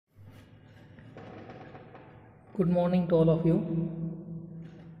Good morning to all of you.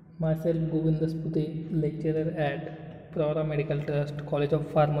 Myself Govindaspute, lecturer at Prora Medical Trust, College of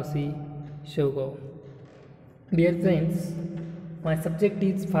Pharmacy, Shivgaon. Dear friends, my subject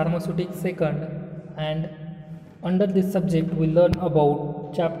is pharmaceutics second, and under this subject we learn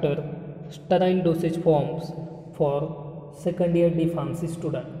about chapter sterile dosage forms for second year D.pharmacy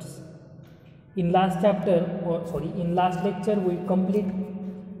students. In last lecture we complete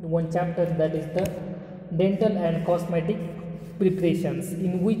one chapter, that is the dental and cosmetic preparations,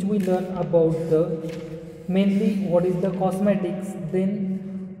 in which we learn about the mainly what is the cosmetics, then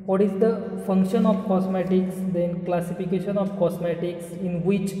what is the function of cosmetics, then classification of cosmetics, in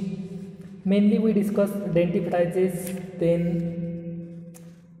which mainly we discuss dentifrices, then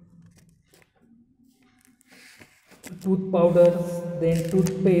tooth powders, then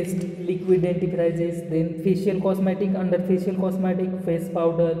toothpaste, liquid dentifrices, then facial cosmetic. Under facial cosmetic, face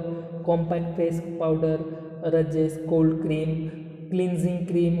powder, compact face powder, ridges, cold cream, cleansing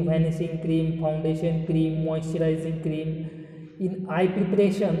cream, vanishing cream, foundation cream, moisturizing cream. In eye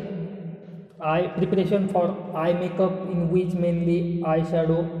preparation for eye makeup, in which mainly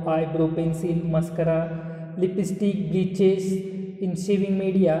eyeshadow, eyebrow pencil, mascara, lipstick, bleaches. In shaving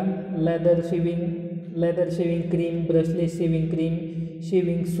media, leather shaving cream, brushless shaving cream,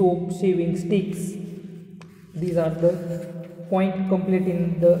 shaving soap, shaving sticks. These are the point complete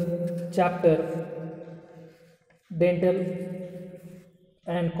in the chapter dental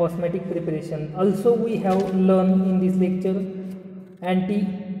and cosmetic preparation. Also we have learned in this lecture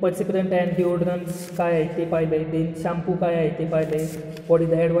antiperspirant and deodorants काय आहे ते पाहिले, then shampoo काय आहे ते पाहिले, what is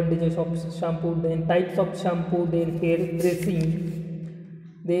the advantages of shampoo, then types of shampoo, then hair dressing,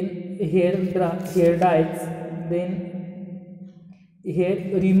 then hair dyes, then hair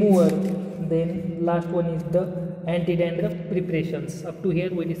remover, then last one is the anti-dandruff preparations. Up to here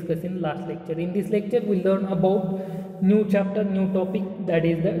we discuss in last lecture. In this lecture we learn about new chapter, new topic, that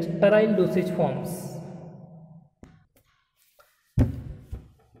is the sterile dosage forms.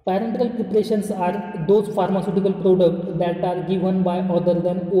 Parenteral preparations are those pharmaceutical products that are given by other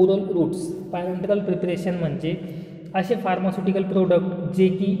than oral routes. Parenteral preparation म्हणजे असे pharmaceutical product जे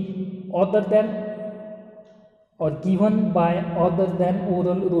की other than or given by other than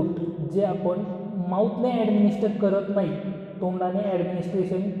oral route, जे आपण माउथने administer करत नाही, तोंडाने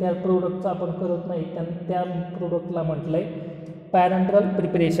administration त्या प्रोडक्टचं आपण करत नाही, त्या प्रोडक्टला म्हटलं आहे पॅरेंटरल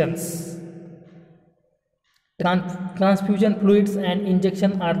preparations. Transfusion fluids and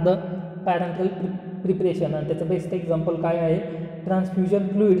injection R the पॅरेंटरल preparation. आणि त्याचं बेस्ट एक्झाम्पल काय आहे, ट्रान्सफ्युजन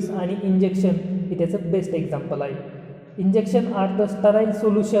फ्लुइड्स आणि इंजेक्शन हे त्याचं बेस्ट एक्झाम्पल आहे. Injection R the sterile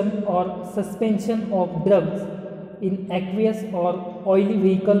solution or suspension of drugs in aqueous or oily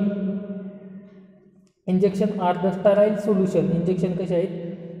vehicle. Injection R the sterile solution, injection कसे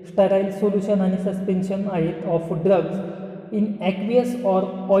आहेत, स्टराईल सोल्युशन आणि सस्पेन्शन आहेत of drugs in aqueous or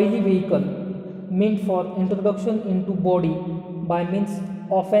oily vehicle meant for introduction into body by means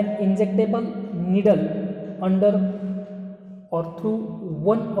of an injectable needle under or through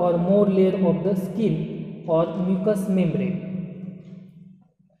one or more layer of the skin or mucous membrane.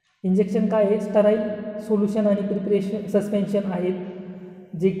 Injection काय आहे, sterile solution आणि preparation suspension आहेत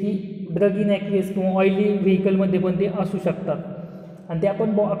जे की drug in aqueous किंवा oily व्हेकलमध्ये पण ते असू शकतात, आणि ते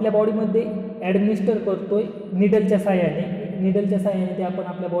आपण आपल्या बॉडीमध्ये ॲडमिनिस्टर करतोय निडलच्या साहाय्याने ते आपण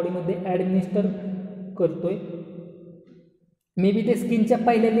आपल्या बॉडीमध्ये ॲडमिनिस्टर करतोय. मे बी ते स्किनच्या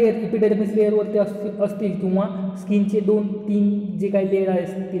पहिल्या लेअर इपिडर्मिस लेअरवरती असतील किंवा स्किनचे 2-3 जे काही लेअर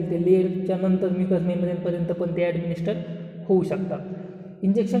असतील ते लेअरच्या नंतर म्युकस मेम्ब्रेनपर्यंत पण ते ॲडमिनिस्टर होऊ शकतात.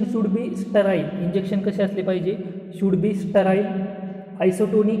 Injection should be sterile, injection कसे असले पाहिजे, should be sterile,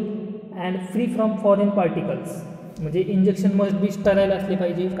 isotonic and free from foreign particles. म्हणजे इंजेक्शन मस्ट बी स्टराईल असले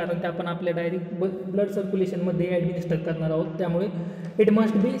पाहिजे, कारण ते आपण आपल्या डायरेक्ट ब्लड सर्क्युलेशनमध्ये ॲडमिनिस्टर करणार आहोत, त्यामुळे it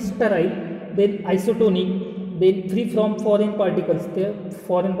must be sterile. Then isotonic, then free from foreign particles, ते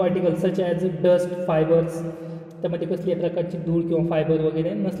foreign particles such as dust, fibres, त्यामध्ये कसल्या प्रकारची धूळ किंवा फायबर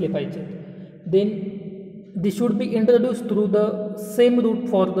वगैरे नसले पाहिजे. Then they should be introduce through the same route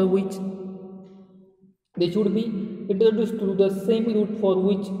for the which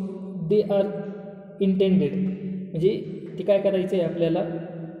they are intended. म्हणजे ते काय करायचं आहे, आपल्याला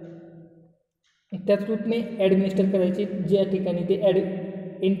त्याच रूटने ॲडमिनिस्टर करायचे ज्या ठिकाणी ते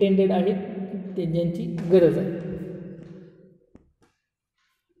इंटेंडेड आहेत, ते ज्यांची गरज आहे.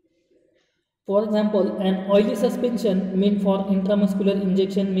 For example, an oily suspension main for intramuscular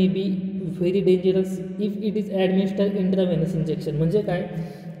injection may be very dangerous if it is ॲडमिनिस्टर्ड intravenous injection. म्हणजे काय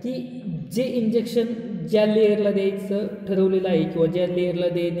की जे इंजेक्शन ज्या लेअरला द्यायचं ठरवलेलं आहे किंवा ज्या लेअरला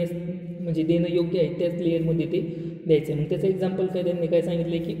देणं योग्य आहे त्याच लेअरमध्ये ते द्यायचं. मग त्याचं एक्झाम्पल काय त्यांनी काय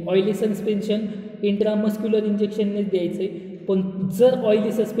सांगितलं की ऑइली सस्पेन्शन इंट्रामस्क्युलर इंजेक्शननेच द्यायचं आहे. पण जर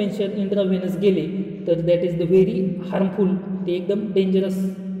ऑइली सस्पेन्शन इंट्राव्हेनस गेले तर that is the very harmful, ते एकदम डेंजरस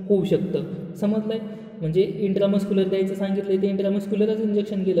होऊ शकतं. समजलं आहे? म्हणजे इंट्रामस्क्युलर द्यायचं सांगितलं ते इंट्रामस्क्युलरच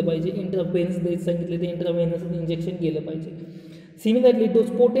इंजेक्शन गेलं पाहिजे, इंट्राव्हेनस द्यायचं सांगितलं ते इंट्राव्हेनस इंजेक्शन गेलं पाहिजे. Similarly those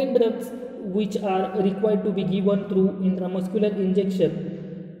potent drugs which are required to be given through intramuscular injection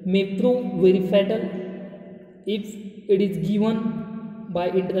may prove very fatal if it is given by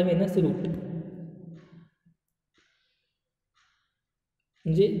intravenous route.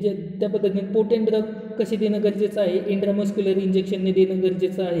 म्हणजे जे त्या पद्धतीने पोटेंट ड्रग कसे देणं गरजेचं आहे, इंट्रामस्क्युलर इंजेक्शनने देणं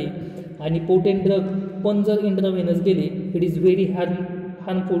गरजेचं आहे. आणि पोटेंट ड्रग पण जर इंट्राव्हेनस गेले इट इज व्हेरी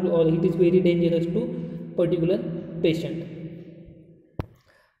हार्मफुल और it is very dangerous to particular patient.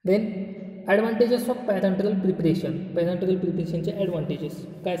 Then advantages of parental preparation. Parental प्रिपरेशनचे advantages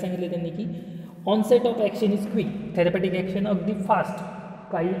काय सांगितले त्यांनी की onset of action is quick, थेरपॅटिक action अगदी फास्ट,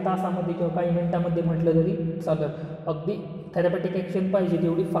 काही तासामध्ये किंवा काही मिनिटामध्ये म्हटलं तरी चालेल, अगदी थेरपॅटिक ॲक्शन पाहिजे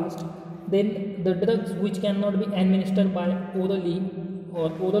तेवढी fast. Then the drugs which can not be administer bye orally और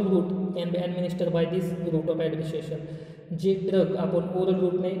oral route can be administer by this route of administration. जे ड्रग आपण ओरल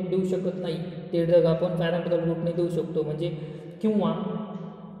रूटने देऊ शकत नाही ते ड्रग आपण पॅरेंटल रूटने देऊ शकतो. म्हणजे किंवा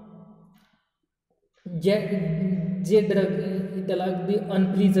जे ड्रग त्याला अगदी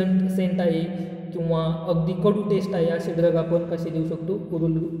अनप्लिझंट सेंट आहे किंवा अगदी कडू टेस्ट आहे असे ड्रग आपण कसे देऊ शकतो,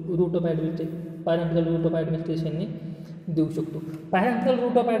 oral route of parental route of ॲडमिनिस्ट्रेशनने देऊ शकतो. पॅरेंटल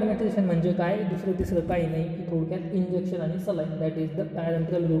रूट ऑफ ॲडमिनिस्ट्रेशन म्हणजे काय, दुसरं तिसरं काही नाही की थोडक्यात इंजेक्शन आणि saline, that is the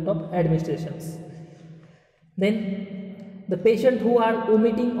parental route of ॲडमिनिस्ट्रेशन्स. Then the patient who are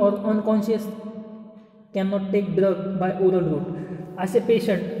omitting और unconscious can not take drug by oral route. असे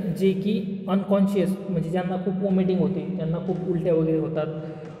पेशंट जे की अनकॉन्शियस म्हणजे ज्यांना खूप वॉमिटिंग होते, ज्यांना खूप उलट्या वगैरे होतात,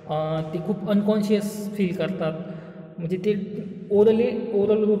 ते खूप अनकॉन्शियस फील करतात, म्हणजे ते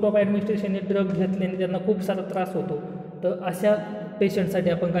ओरल रूट ऑफ ॲडमिनिस्ट्रेशनने ड्रग घेतल्याने त्यांना खूप सारा त्रास होतो. तर अशा पेशंटसाठी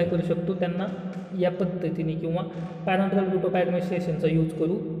आपण काय करू शकतो, त्यांना या पद्धतीने किंवा पॅरेंटल रूट ऑफ ॲडमिनिस्ट्रेशनचा यूज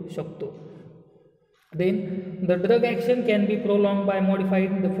करू शकतो. Then the drug action can be prolong bye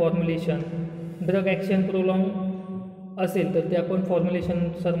modified the formulation. Drug action prolong असेल तर ते आपण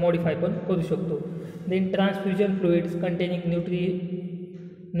फॉर्म्युलेशननुसार मॉडिफाय पण करू शकतो. Then transfusion fluids containing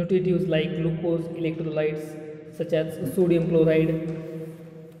न्यूट्रिटिव्स like glucose, electrolytes such as sodium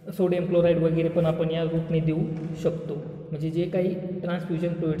chloride वगैरे पण आपण या रूटने देऊ शकतो. म्हणजे जे काही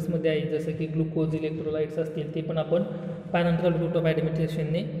ट्रान्सफ्युजन फ्लुइड्समध्ये आहे जसं की ग्लुकोज, इलेक्ट्रोलाइट्स असतील ते पण आपण पॅरेंटल रूट ऑफ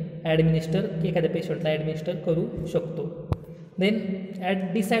ॲडमिनिस्ट्रेशनने एखाद्या पेशंटला ॲडमिनिस्टर करू शकतो. Then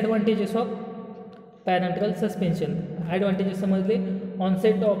disadvantages of parental suspension. Advantages समजले,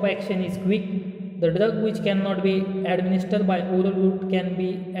 onset of action is quick, the drug which can not be administer by oral route can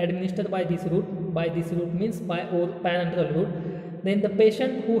be administer by this route means by parental route. Then the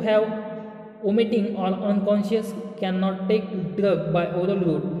patient who have omitting or unconscious cannot take drug by oral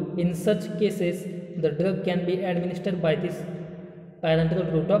route. In such cases the drug can be administered by this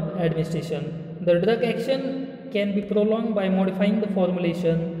parenteral route of administration. The drug action can be prolonged by modifying the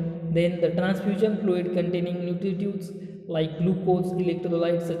formulation. Then the transfusion fluid containing nutritives like glucose,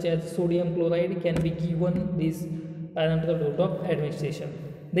 electrolytes such as sodium chloride can be given this parenteral route of administration.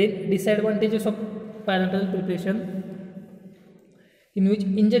 Then disadvantages of parenteral preparation, in which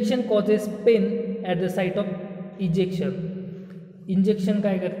injection causes pain at the site of ejection. Injection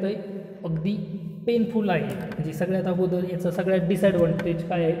काय करतं आहे, अगदी painful आहे. म्हणजे सगळ्यात अगोदर याचा सगळ्यात डिसॲडव्हान्टेज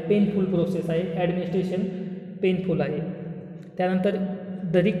काय आहे, पेनफुल प्रोसेस आहे, ॲडमिनिस्ट्रेशन पेनफुल आहे. त्यानंतर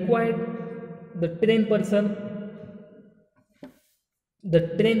the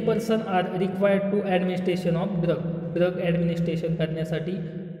train person R required to administration of drug administration करण्यासाठी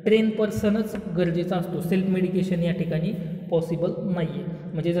ट्रेन पर्सनच गरजेचा असतो. सेल्फ मेडिकेशन या ठिकाणी पॉसिबल नाही आहे.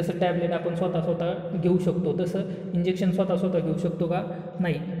 म्हणजे जसं टॅबलेट आपण स्वतः घेऊ शकतो तसं इंजेक्शन स्वतः घेऊ शकतो का,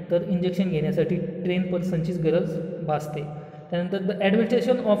 नाही. तर इंजेक्शन घेण्यासाठी ट्रेन पर्सनचीच गरज भासते. त्यानंतर the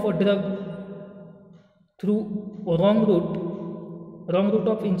administration of a drug through wrong route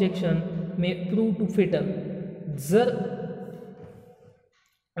of injection may prove to fatal. जर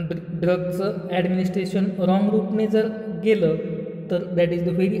ड्रगचं ॲडमिनिस्ट्रेशन रॉंग रूटने जर गेलं तर that is the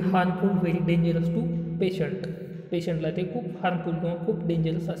very harmful, very dangerous to पेशंटला ते खूप हार्मफुल किंवा खूप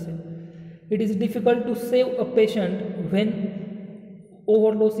डेंजरस असेल. It is difficult to save a patient when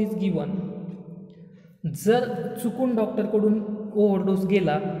overdose is given. जर चुकून डॉक्टरकडून ओव्हरडोस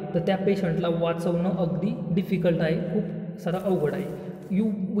गेला तर त्या पेशंटला वाचवणं अगदी डिफिकल्ट आहे, खूप सारा अवघड आहे.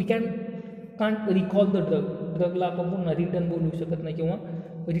 वी कांट रिकॉल द ड्रगला आपण पुन्हा रिटर्न बोलू शकत नाही किंवा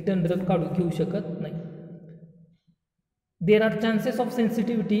रिटर्न ड्रग घेऊ शकत नाही. There are chances of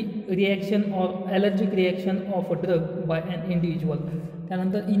sensitivity reaction or allergic reaction of a drug by an individual.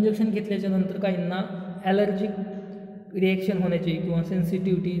 त्यानंतर इंजेक्शन घेतल्याच्या नंतर काहींना ॲलर्जिक रिॲक्शन होण्याचे किंवा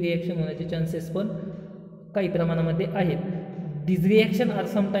सेन्सिटिव्हिटी रिॲक्शन होण्याचे चान्सेस पण काही प्रमाणामध्ये आहेत. दिस reaction R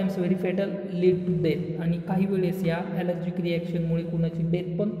sometimes very fatal, lead to death. आणि काही वेळेस या ॲलर्जिक रिॲक्शनमुळे कुणाची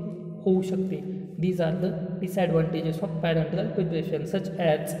डेथ पण होऊ शकते. These R the disadvantages of parental preparation such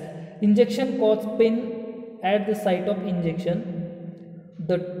as injection cause pen at the site of injection.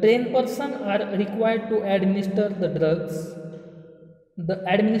 The trained person are required to administer the drugs. The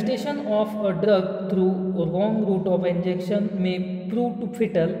administration of a drug through a wrong route of injection may prove to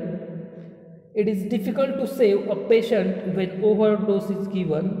fatal. It is difficult to save a patient when overdose is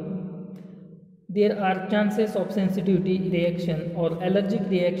given. There are chances of sensitivity reaction or allergic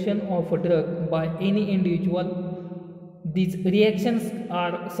reaction of a drug by any individual. These reactions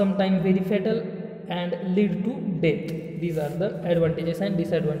are sometimes very fatal and lead to death. These are the advantages and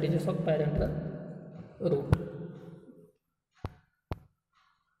disadvantages of parenteral route.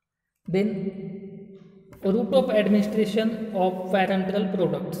 Then route of administration of parenteral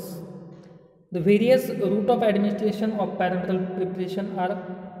products. The various route of administration of parenteral preparation are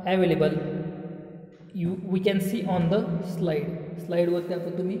available. We can see on the slide वरती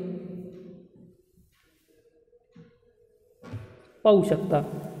आपण तुम्ही पाहू शकता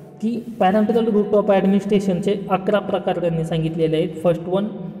की parental route of ॲडमिनिस्ट्रेशनचे 11 प्रकार त्यांनी सांगितलेले आहेत. फर्स्ट वन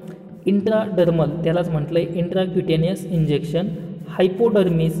इंट्राडर्मल, त्यालाच म्हटलं आहे इंट्राक्युटेनियस इंजेक्शन.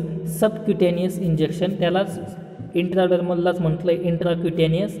 हायपोडर्मिस सबक्युटेनियस इंजेक्शन, त्यालाच इंट्राडर्मललाच म्हटलं आहे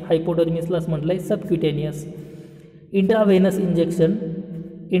इंट्राक्युटेनियस, हायपोडर्मिसलाच म्हटलं आहे सबक्युटेनियस. Intravenous injection,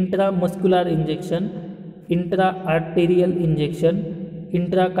 intramuscular injection, intra arterial injection,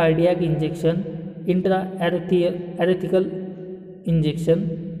 इंट्राकार्डियाक injection, इंट्राॲरेथिकल injection,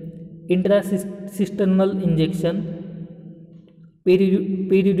 इंट्रासिस्टर्नल injection,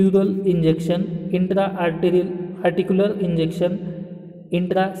 पेरिड्युरल injection, intra आर्टिक्युलर injection,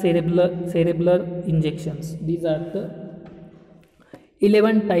 intracerebral injections. These R the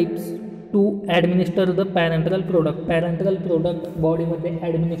 11 types to administer the parental product. Parental product बॉडीमध्ये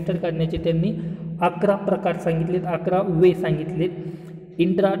administer करण्याचे त्यांनी 11 प्रकार सांगितलेत, 11 वे सांगितलेत.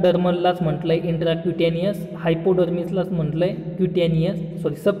 इंट्राडर्मललाच म्हटलं आहे इंट्राक्युटेनियस, हायपोडर्मिसलाच म्हटलं आहे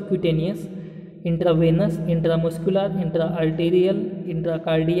सबक्युटेनियस, intravenous, intramuscular, इंट्राआर्टेरियल,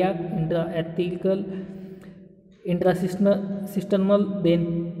 इंट्राकार्डियाक, इंट्राॲथिकल, इंट्रासिस्टर्नल, then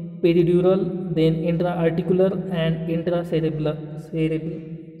पेरिड्युरल, then इंट्राआर्टिक्युलर and intracerebral.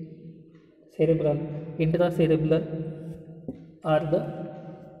 Intracerebral R the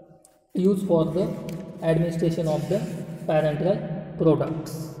use for the administration of the parenteral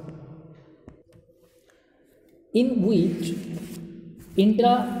products, in which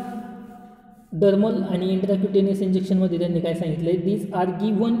intradermal आणि इंट्राक्युटेनियस इंजेक्शनमध्ये त्यांनी काय सांगितलं, these R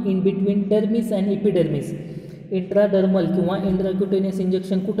given in between dermis and epidermis. Intradermal किंवा इंट्राक्युटेनियस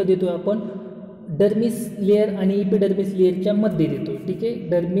इंजेक्शन कुठं देतो आपण, डर्मिस लेअर आणि epidermis लेअरच्या मध्ये देतो. ठीक आहे,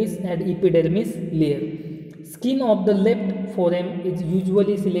 dermis and epidermis layer. Skin of the left फोरेम is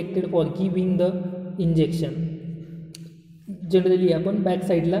usually selected for giving the injection. Generally आपण बॅक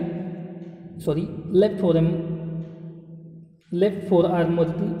साईडला लेफ्ट फोर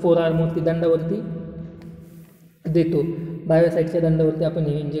आर्मवरती दंडावरती देतो, डाव्या साईडच्या दंडावरती आपण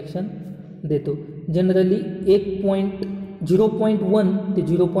हे इंजेक्शन देतो. जनरली 0.1 ते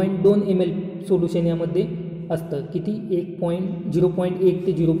 0.2 ml सोल्युशन यामध्ये असतं. किती 0.1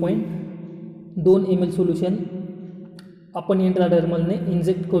 ते 0.2 ml सोल्युशन आपण इंट्राडर्मलने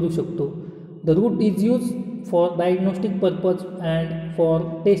इंजेक्ट करू शकतो. The route is use for diagnostic purpose and for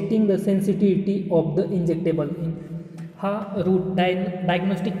testing the sensitivity of the injectable. हा रूट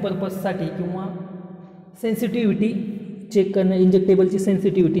डायग्नोस्टिक पर्पजसाठी किंवा सेन्सिटिव्हिटी चेक करण्या इंजेक्टेबलची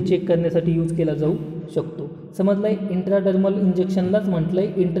सेन्सिटिव्हिटी चेक करण्यासाठी यूज केला जाऊ शकतो. समजलं आहे. इंट्राडर्मल इंजेक्शनलाच म्हटलं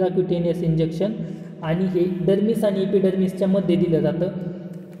आहे इंट्राक्युटेनियस इंजेक्शन, आणि हे डर्मिस आणि इपिडर्मिसच्या मध्ये दिलं जातं.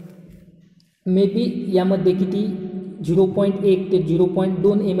 मे बी यामध्ये किती 0.1 ते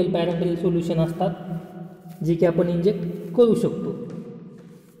 0.2 ml पॅरेंटल सोल्युशन असतात, जे की आपण इंजेक्ट करू शकतो.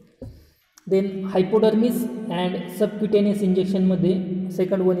 Then हायपोडर्मिस and सबक्युटेनियस इंजेक्शनमध्ये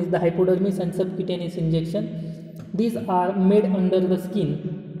second one is the हायपोडर्मिस and सबक्युटेनियस injection. These are made under the skin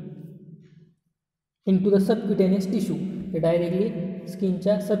into the subcutaneous tissue. हे डायरेक्टली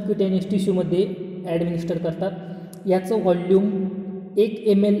स्किनच्या सबक्युटेनियस टिश्यूमध्ये ॲडमिनिस्टर करतात. याचं व्हॉल्यूम 1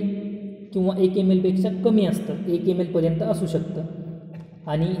 ml किंवा 1 ml पेक्षा कमी असतं, 1 ml पर्यंत असू शकतं.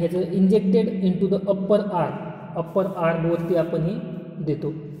 आणि ह्याचं इंजेक्टेड इंटू द अप्पर आर्मवरती आपण हे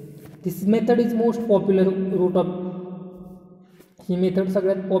देतो. दिस method is most popular route of. He method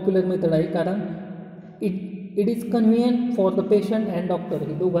सगळ्यात पॉप्युलर मेथड आहे, कारण it is convenient for the patient and doctor,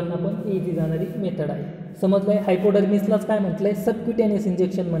 ही दोघांना पण इझी जाणारी मेथड आहे. समजलं आहे. हायपोडर्मिसलाच काय म्हटलं आहे, सबक्युटेनियस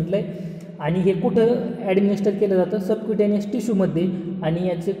इंजेक्शन म्हटलं आहे. आणि हे कुठं ॲडमिनिस्टर केलं जातं, सबक्युटेनियस टिश्यूमध्ये. आणि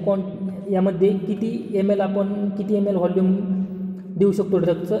यामध्ये किती एम एल व्हॉल्यूम देऊ शकतो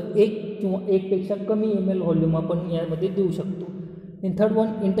ड्रगचं, किंवा एकपेक्षा कमी एम एल व्हॉल्यूम आपण यामध्ये देऊ शकतो. In third one,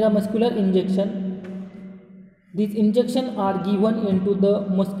 intramuscular injection. These injection are given into the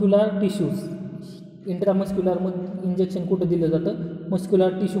muscular tissues. Intramuscular injection कुठं दिलं जातं,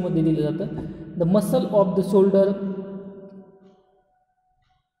 मस्क्युलर टिश्यूमध्ये दिलं जातं. The muscle of the shoulder,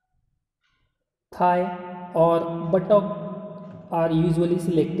 थाय और buttock R usually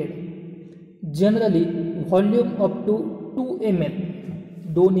selected. Generally volume up to 2 ml,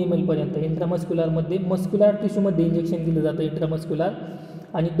 2 ml पर्यंत इंट्रामस्क्युलरमध्ये, muscular टिश्यूमध्ये injection दिलं जातं इंट्रामस्क्युलर,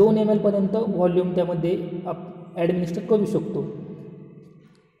 आणि 2 ml पर्यंत व्हॉल्यूम त्यामध्ये ॲडमिनिस्टर करू शकतो.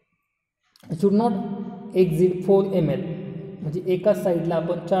 शुड नॉट एक्झिट 4 ml, म्हणजे एकाच साईडला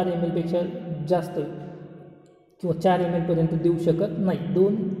आपण 4 ml पेक्षा जास्त किंवा 4 ml पर्यंत देऊ शकत नाही.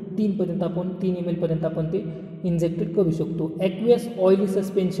 2-3 पर्यंत आपण 3 ml पर्यंत आपण ते इंजेक्टेड करू शकतो. Aqueous oily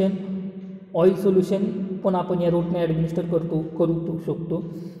suspension, oil solution पण आपण या रूटने ॲडमिनिस्टर करू शकतो.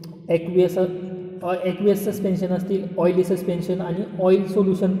 ॲक्वियस सस्पेन्शन असतील, ऑइली सस्पेन्शन आणि ऑइल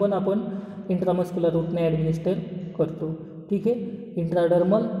सोल्युशन पण आपण इंट्रामस्क्युलर रूटने ॲडमिनिस्टर करतो. ठीक आहे.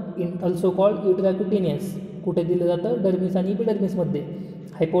 इंट्राडर्मल अल्सो कॉल्ड इंट्राक्युटेनियस, कुठे दिलं जातं, डर्मिस आणि इपिडर्मिसमध्ये.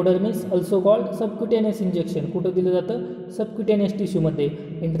 हायपोडर्मिस अल्सो कॉल्ड सबक्युटेनियस इंजेक्शन, कुठं दिलं जातं, सबक्युटेनियस टिश्यूमध्ये.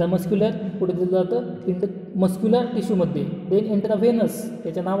 इंट्रामस्क्युलर कुठे दिलं जातं, मस्क्युलर टिश्यूमध्ये. देन इंट्राव्हेनस,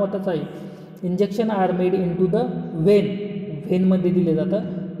 त्याच्या नावातच आहे, injection R made in to the व्हेनमध्ये दिले जातं.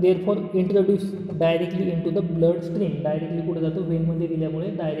 Therefore introduce directly in to the blood stream, directly कुठे जातं, व्हेनमध्ये दिल्यामुळे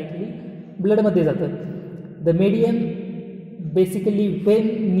डायरेक्टली ब्लडमध्ये जातं. The median basically when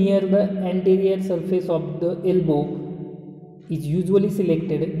near the anterior surface of the elbow is usually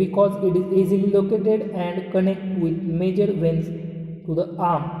selected because it is easily located and connect with major veins to the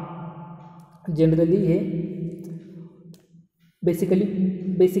arm. Generally हे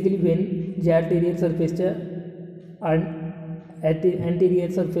basically when जे arterial सरफेसच्या anterior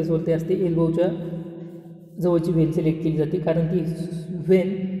सरफेसवरती असते, एल्बोच्या जवळची when select केली जाते, कारण ती when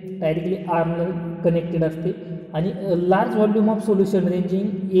directly आर्मला connected असते. आणि large volume of solution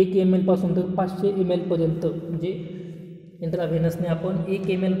ranging 1 ml पासून तर 500 ml पर्यंत, म्हणजे इंट्राव्हेनसने आपण 1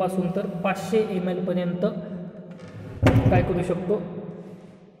 ml पासून तर 500 ml पर्यंत काय करू शकतो,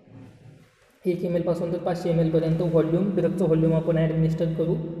 1 ml पासून तर 500 ml पर्यंत व्हॉल्यूम, ड्रगचं व्हॉल्यूम आपण ॲडमिनिस्टर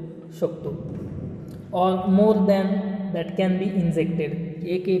करू शकतो. Or more than that can be injected,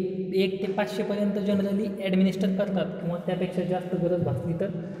 1 ते 500 पर्यंत जनरली ॲडमिनिस्टर करतात, किंवा त्यापेक्षा जास्त गरज भासली तर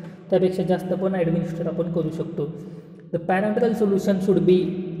त्यापेक्षा जास्त पण ॲडमिनिस्टर आपण करू शकतो. The parental solution should be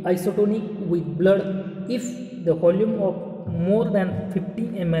isotonic with blood if the volume of more than 50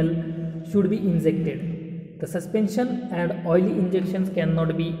 ml should be injected. The suspension and oily injections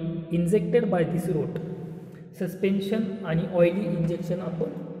cannot be injected by this route. Suspension आणि oily injection आपण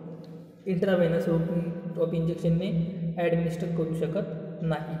intravenous route of इंजेक्शनने administer करू शकत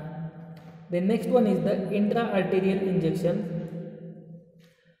नाही. The next one is the intra-arterial injection.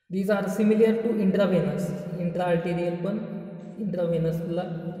 These are similar to intravenous. Intra-arterial पण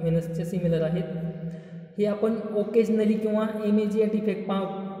इंट्राव्हेनसच्या similar आहेत. हे आपण occasionally किंवा इमिजिएट इफेक्ट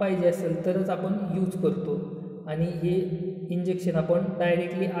पाहिजे असेल तरच आपण यूज करतो, आणि हे इंजेक्शन आपण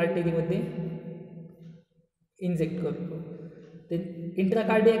डायरेक्टली आर्टरीमध्ये इंजेक्ट करतो. ते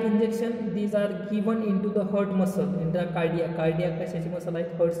इंट्राकार्डियाक injection, these R given in to the heart muscle. Cardiac कशाची मसल आहेत,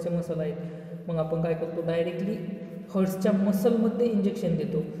 हर्ट्सचे मसल आहेत. मग आपण काय करतो, डायरेक्टली हर्ट्सच्या मसलमध्ये इंजेक्शन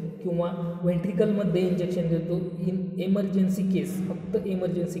देतो, किंवा व्हेंट्रिकलमध्ये इंजेक्शन देतो इन एमर्जन्सी केस, फक्त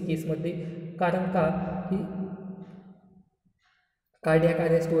एमर्जन्सी केसमध्ये. कारण का, ही कार्डियाक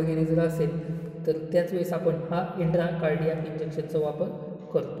अरेस्ट वगैरे जर असेल तर त्याच वेळेस आपण हा इंट्राकार्डियाक इंजेक्शनचा वापर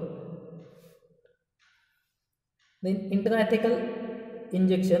करतो. Then intrathecal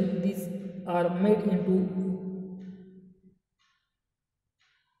injection, this R made in to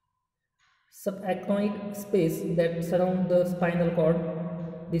subarachnoid space that surround the spinal cord.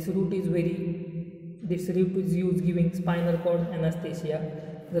 This route is used giving spinal cord anesthesia.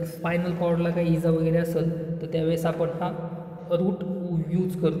 जर स्पायनल कॉर्डला काही इजा वगैरे असेल तर त्यावेळेस आपण हा रूट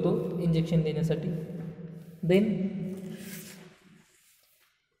यूज करतो इंजेक्शन देण्यासाठी. Then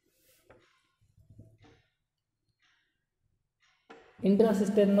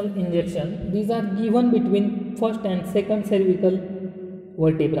इंट्रासिस्टर्नल injection, these R given between first and second cervical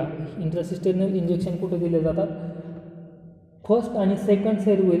vertebra. इंट्रासिस्टर्नल injection कुठे दिले जातात, फर्स्ट आणि सेकंड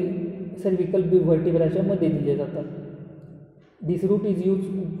सर्विकल वर्टिब्राच्या मध्ये दिले जातात. दिस route is use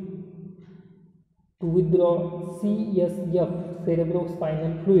to withdraw CSF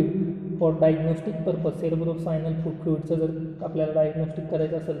cerebrospinal fluid for diagnostic purpose. Cerebrospinal फ्लुइडचं जर आपल्याला डायग्नोस्टिक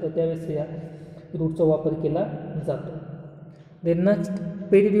करायचं असेल तर त्यावेळेस या रूटचा वापर केला जातो. Then next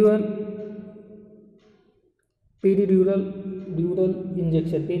पेरिड्युरल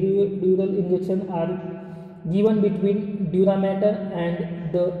injection. Peridural injection are given between dura mater and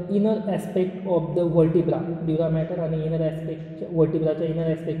the inner aspect of the vertebra. Dura mater आणि inner aspect vertebraच्या inner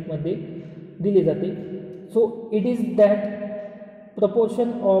aspect मध्ये दिले जाते. So it is that proportion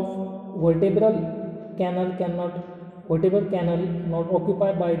of vertebral canal not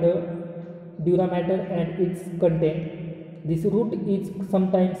occupied by the dura mater and its content. This route is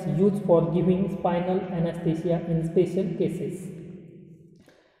sometimes used for giving spinal anesthesia in special cases.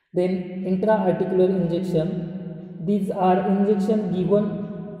 Then intra-articular injection. These are injections given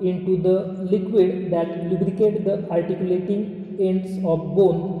into the liquid that lubricate the articulating ends of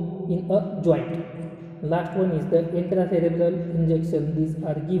bone in a joint. Last one is the intracerebral injection. These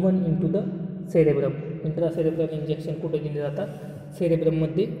are given into the cerebrum. Intracerebral injection कुठे दिले जातात? Cerebrum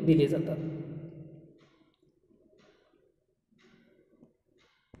मध्ये दिले जातात.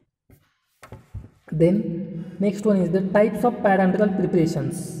 Then next one is the types of parenteral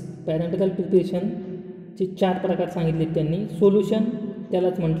preparations. Parenteral preparation चे 4 प्रकार सांगितले त्यांनी. सोल्युशन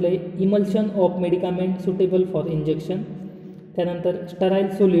त्यालाच म्हटलंय emulsion of medicament suitable for injection, त्यानंतर स्टराईल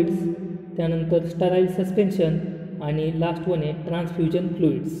सॉलिड्स, त्यानंतर स्टराईल सस्पेन्शन आणि लास्ट वन आहे ट्रान्सफ्युजन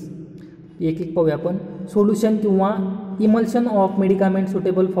फ्लुइड्स. एक एक पाहूया आपण. सोल्युशन किंवा emulsion of medicament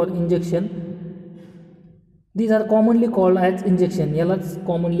suitable for injection. These R commonly called as injection. यालाच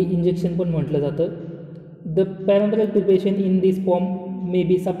कॉमनली इंजेक्शन पण म्हटलं जातं. The parental preparation in this form may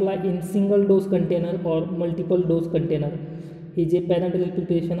be supply in single dose container और मल्टिपल डोस कंटेनर. हे जे parental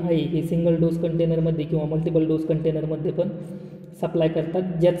preparation आहे हे single dose कंटेनरमध्ये किंवा मल्टिपल डोस कंटेनरमध्ये पण सप्लाय करतात,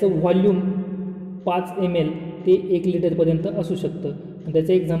 ज्याचं व्हॉल्यूम 5 ml ते 1 लिटरपर्यंत असू शकतं.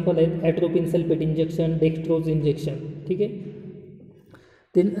 त्याचे एक्झाम्पल आहेत atropine sulphate injection, dextrose injection. ठीक आहे.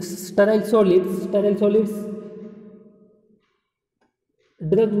 Then sterile solids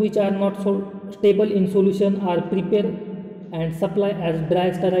drugs which are not so stable in solution are prepared and supplied as dry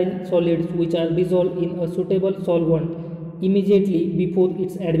sterile solids which are dissolved in a suitable solvent immediately before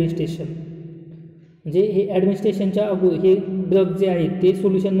its administration. म्हणजे हे ॲडमिनिस्ट्रेशनच्या अगोदर हे drug जे आहेत ते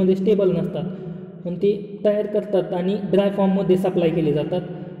सोल्युशनमध्ये stable नसतात, पण ते तयार करतात आणि ड्राय फॉर्ममध्ये सप्लाय केले जातात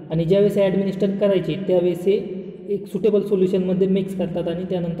आणि ज्यावेळेस ॲडमिनिस्टर करायचे त्यावेळेस हे एक सुटेबल सोल्युशनमध्ये मिक्स करतात आणि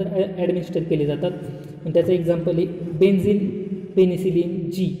त्यानंतर ॲडमिनिस्टर केले जातात. आणि त्याचं एक्झाम्पल आहे बेन्झिल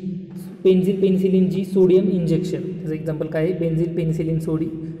पेनिसिलिन जी सोडियम इंजेक्शन. त्याचं एक्झाम्पल काय आहे? बेन्झिल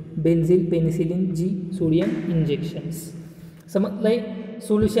पेनिसिलिन जी सोडियम इंजेक्शन्स. समजलं आहे.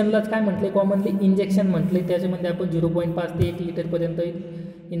 सोल्युशनलाच काय म्हटलं आहे? कॉमनली इंजेक्शन म्हटलं आहे. त्याच्यामध्ये आपण 0.5 ते 1 लिटरपर्यंत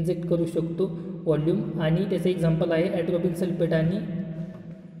इंजेक्ट करू शकतो व्हॉल्यूम. आणि त्याचं एक्झाम्पल आहे ॲट्रोपिन सल्फेट आणि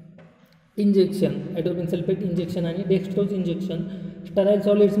इंजेक्शन आणि डेक्स्ट्रोज इंजेक्शन. स्टराईल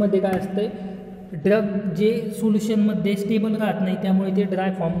सॉलिड्समध्ये काय असतं? ड्रग जे सोल्युशनमध्ये स्टेबल राहत नाही त्यामुळे ते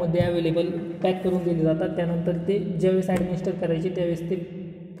ड्राय फॉर्ममध्ये अवेलेबल पॅक करून दिले जातात. त्यानंतर ते ज्यावेळेस ॲडमिनिस्टर करायचे त्यावेळेस ते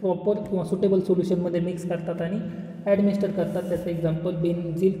प्रॉपर किंवा सुटेबल सोल्युशनमध्ये मिक्स करतात आणि ॲडमिनिस्टर करतात. त्याचं example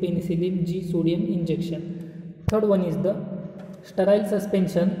बेन्झिल penicillin G sodium injection. Third one is the sterile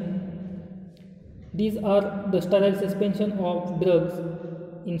suspension. These R the sterile suspension of drugs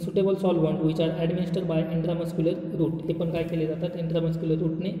in suitable solvent which are administer bye intramuscular route. हे पण काय केले जातात? इंट्रामस्क्युलर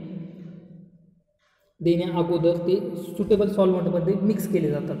रूटने देण्या अगोदर ते सुटेबल सॉल्वंटमध्ये मिक्स केले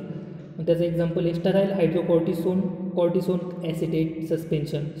जातात. त्याचं एक्झाम्पल आहे स्टराईल हायड्रोकॉर्टिसोन ॲसिटेट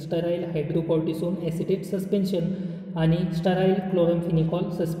सस्पेन्शन आणि स्टराईल क्लोरमफिनिकॉल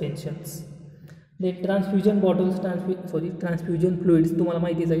सस्पेन्शन्स. देन ट्रान्सफ्युजन फ्लुइड्स तुम्हाला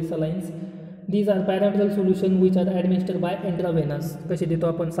माहितीच आहे salines. These R parental solution which are ॲडमिनिस्टर्ड bye intravenous. कसे देतो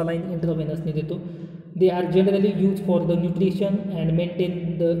आपण? सलाईन इंट्राव्हेनसने देतो. They are generally use for the nutrition and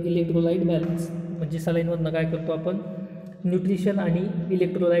maintain the electrolyte balance. म्हणजे सलाईनवरनं काय करतो आपण? न्यूट्रिशन आणि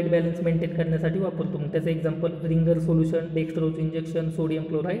इलेक्ट्रोलाइट बॅलन्स मेंटेन करण्यासाठी वापरतो. मग त्याचं example ringer solution, dextrose injection, sodium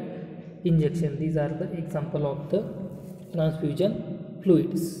chloride injection. These R the example of the transfusion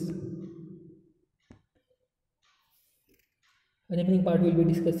fluids. Remaining part will be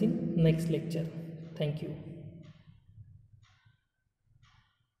discussed in next lecture. Thank you.